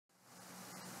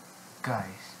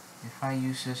Guys, if I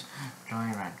use this Joy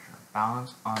Rancher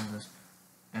balance on this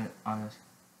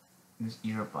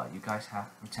earbud, you guys have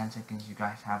for 10 seconds. You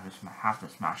guys have to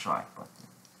smash the like button.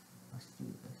 Let's do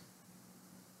this.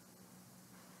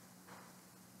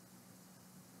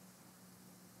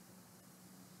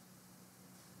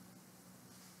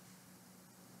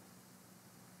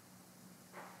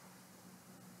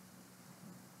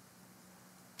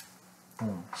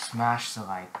 Boom! Smash the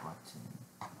like button.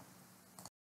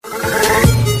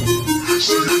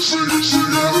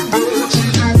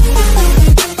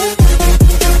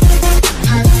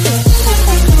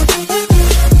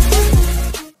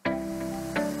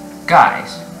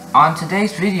 Guys, on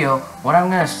today's video, what I'm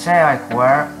gonna say,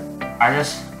 where I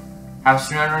just have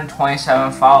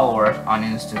 327 followers on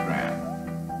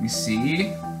Instagram. You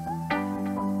see?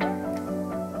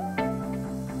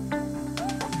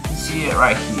 You see it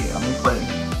right here. Let me put it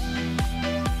here.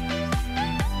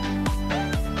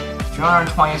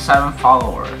 227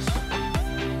 followers.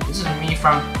 This is me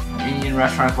from an Indian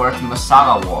restaurant where it's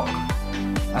Masala Walk.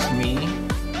 That's me.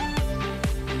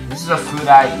 This is the food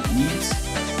I eat.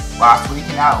 Last week,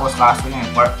 and that was last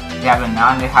weekend. Where they have a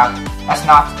naan. They have that's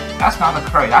not the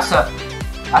curry. That's a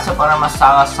butter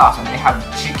masala sauce, and they have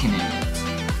chicken in it.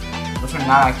 Those are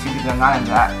not activities. They're not in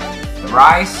that. The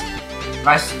rice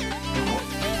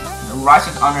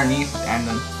is underneath, and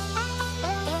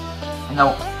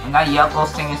that yellow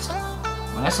thing is.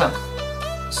 And it's a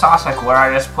sauce where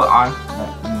I just put on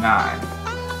the naan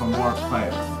for more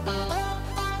flavor.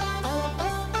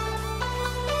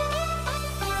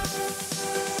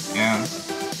 And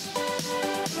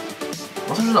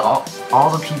those are all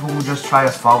the people who just try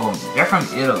to follow me. They're from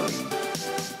Italy.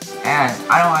 And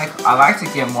I like to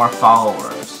get more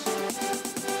followers.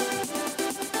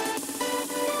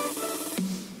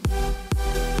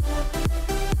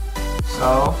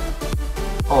 So,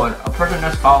 a person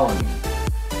just followed me.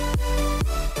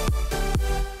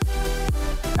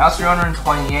 Now it's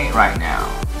 328 right now.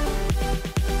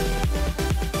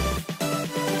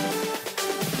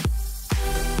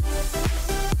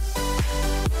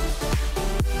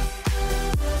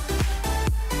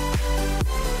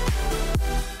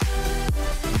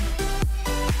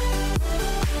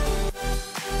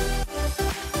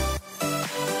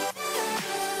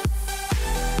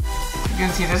 You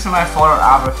can see this is my photo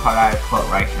avatar that I put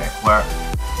right here, where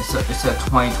it's a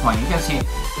 2020. You can see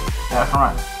that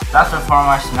from that's before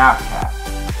my Snapchat.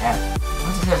 And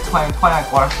once it says 2020,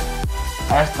 where I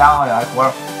just downloaded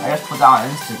where I just put that on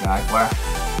Instagram, where I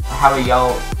have a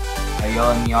yellow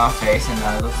neon face, and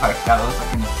that looks like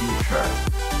in the future.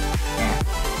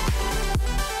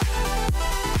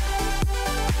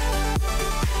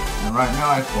 And right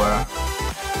now, where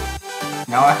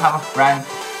now I have a friend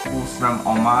who's from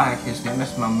Oman. His name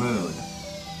is Mahmoud.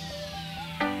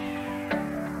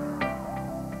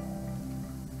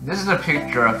 This is a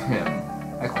picture of him,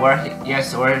 where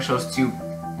it shows two,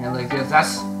 and like this.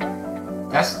 That's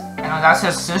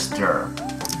his sister.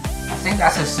 I think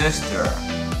that's his sister.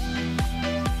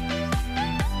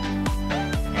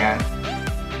 And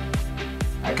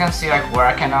I can see where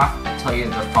I cannot tell you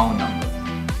the phone number.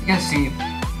 You can see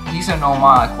he's in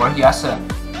Oman, where he has a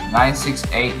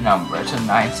 968 number. It's a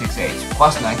 968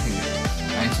 plus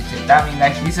 968. That means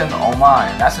that he's in Oman,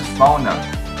 and that's his phone number.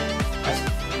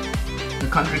 The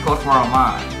country code for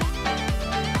Oman.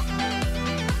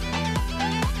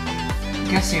 You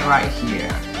can see right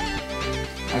here,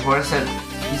 where it said,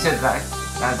 he said that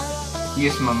he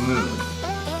is Mahmoud.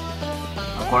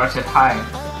 Where it said, hi,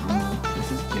 Mahmoud, this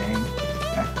is James.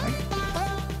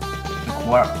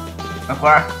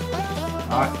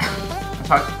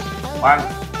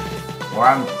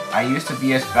 I used to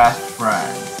be his best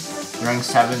friend during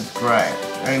 7th grade,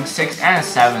 during 6th and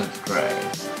 7th grade.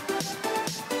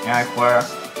 And where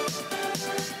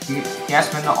he has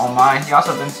been to Oman. He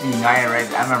also been to the United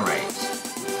Arab Emirates.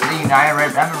 The United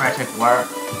Arab Emirates, where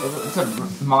it's a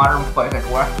modern place,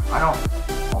 where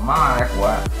Oman,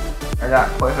 where or that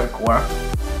place, where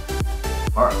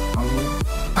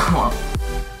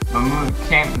Mahmoud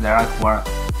came there, where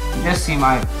you just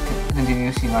continue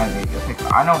to see my videos.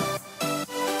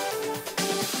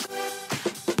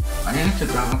 On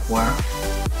Instagram, where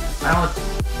I don't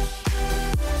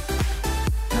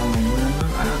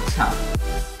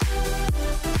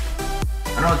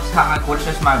which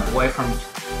is my boy from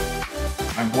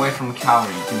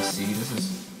Calgary. You can see this is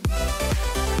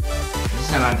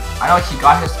him. I know he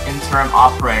got his interim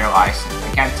operator license.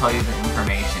 I can't tell you the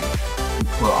information he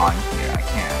put on here. I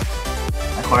can't.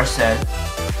 Of course, said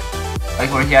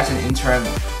where he has an interim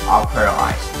operator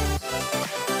license.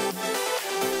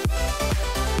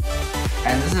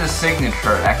 And this is a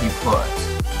signature that he put.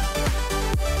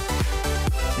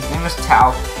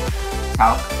 Tao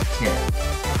kid.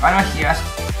 I know he has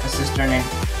a sister named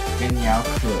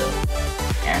Invincible,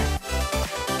 and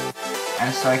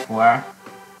it's like where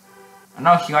I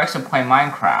know he likes to play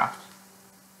Minecraft.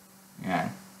 Yeah.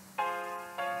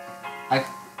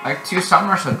 Like 2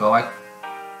 summers ago, like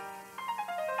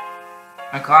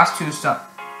last two summers,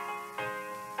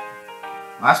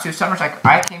 like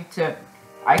I came to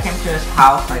his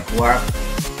house, like where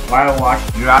I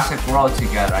watched Jurassic World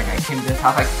together. Like I came to his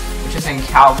house, like which is in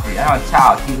Calgary. I know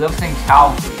Tao. He lives in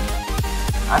Calgary.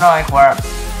 I know like where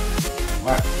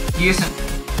he isn't.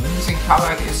 When he's in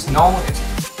Calgary, like, it's snowing.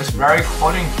 It's very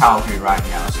cold in Calgary right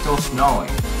now. It's still snowing.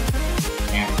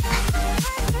 And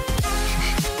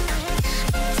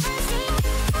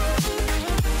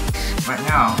right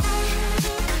now,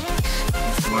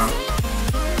 where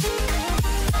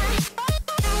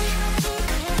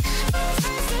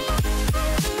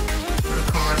the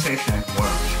conversation at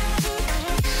work.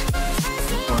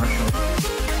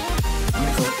 Let me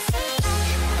go.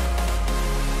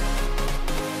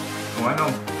 Oh, I know.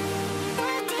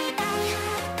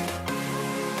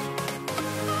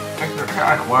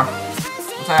 At work.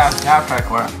 What's that? Now at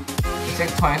work. It's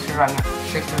 6:23 right now.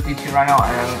 6:52 right now,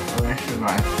 and I'm going to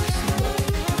right.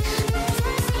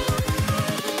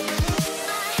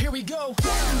 Here we go.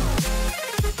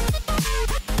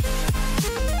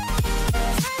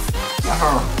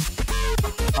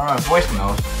 Her voice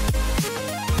note.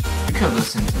 You could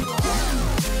listen to them.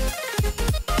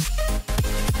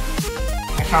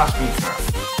 I turn on speaker.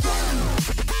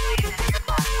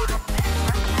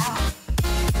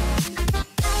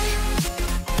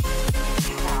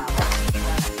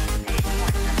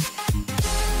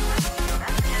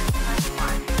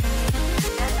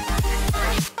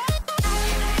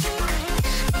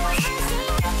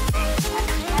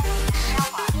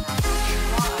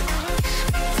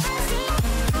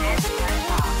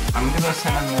 I'm gonna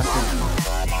send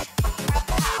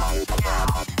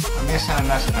a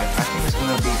message. I think it's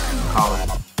gonna be called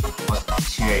what?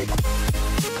 TA.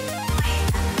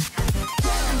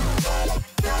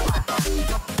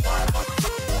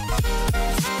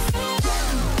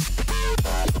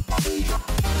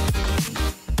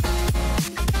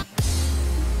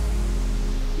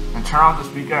 And turn off the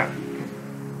speaker.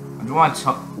 I do want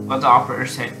to let the operator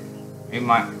say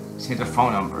the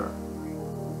phone number.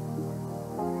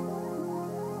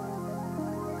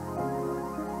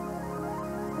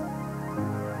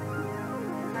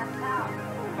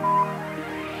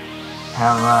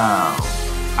 Hello,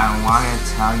 I want to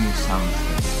tell you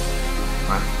something,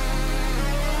 but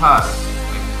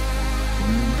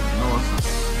you know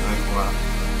something, like what?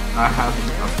 I have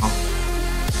a phone.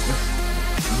 This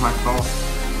is my phone.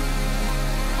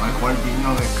 Like what do you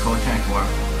know that Coach and or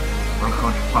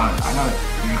Coach Fun? I know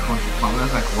you Coach Fun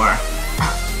is like where?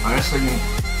 I'm just sending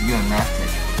you a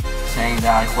message saying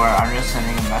that like where I'm just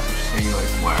sending a message to you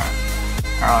like where?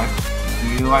 Or like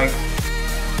do you like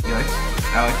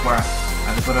I like where?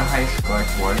 I have to go to high school, like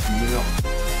what? You know,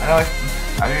 I know,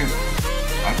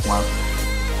 like what?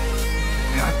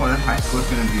 Yeah, like what? High school is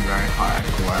gonna be very hard,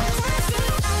 like what?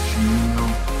 You know,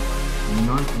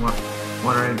 like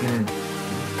what are you gonna do?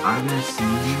 I'm gonna see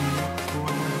you for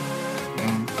it,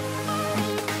 and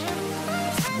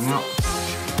you know,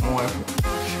 what?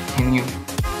 Can you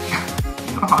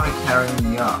know how to carry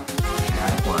me up? Yeah,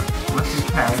 like what? Once you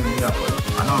carry me up, like,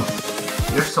 I don't.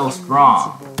 You're so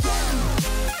strong.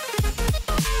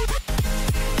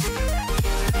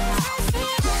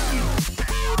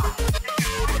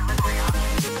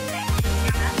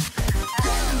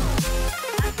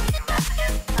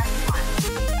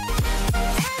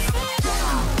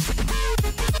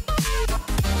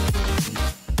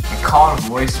 Call a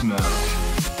voicemail.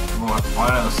 Why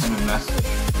don't I send a message?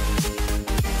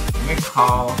 Let me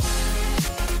call.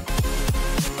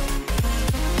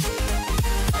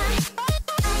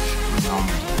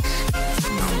 Number.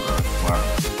 Where?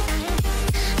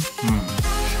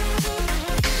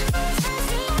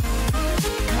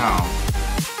 No.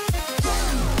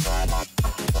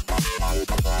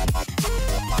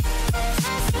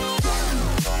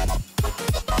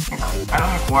 I don't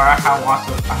know where I have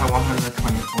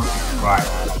 124 subscribers.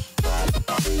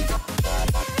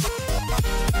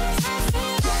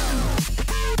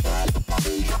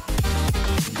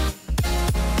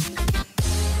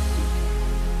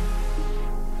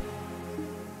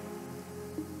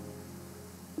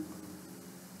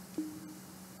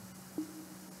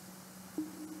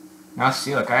 Now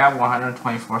see, like I have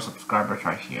 124 subscribers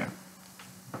right here.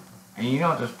 And you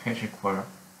know this picture where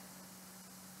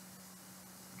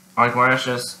like where it's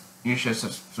just you should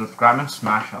subscribe and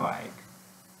smash a like.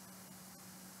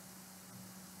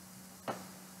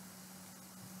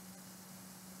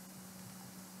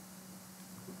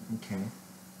 Okay.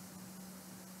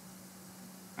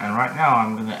 And right now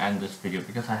I'm gonna end this video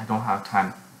because I don't have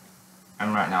time.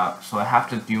 And right now, so I have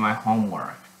to do my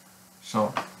homework.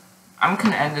 So I'm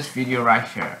gonna end this video right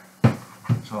here.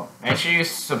 So make sure you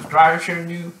subscribe if you're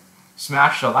new.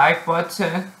 Smash the like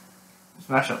button.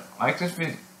 Like this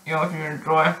video if you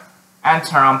enjoy, and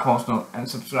turn on post and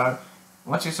subscribe.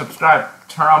 Once you subscribe,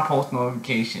 turn on post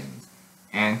notifications,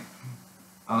 and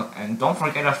don't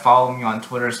forget to follow me on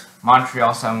Twitter's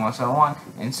Montreal7171,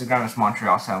 Instagram is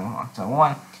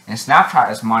Montreal7171, and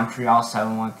Snapchat is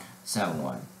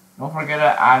Montreal7171. Don't forget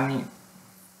to add me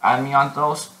on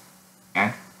those,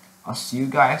 and I'll see you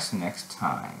guys next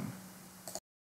time.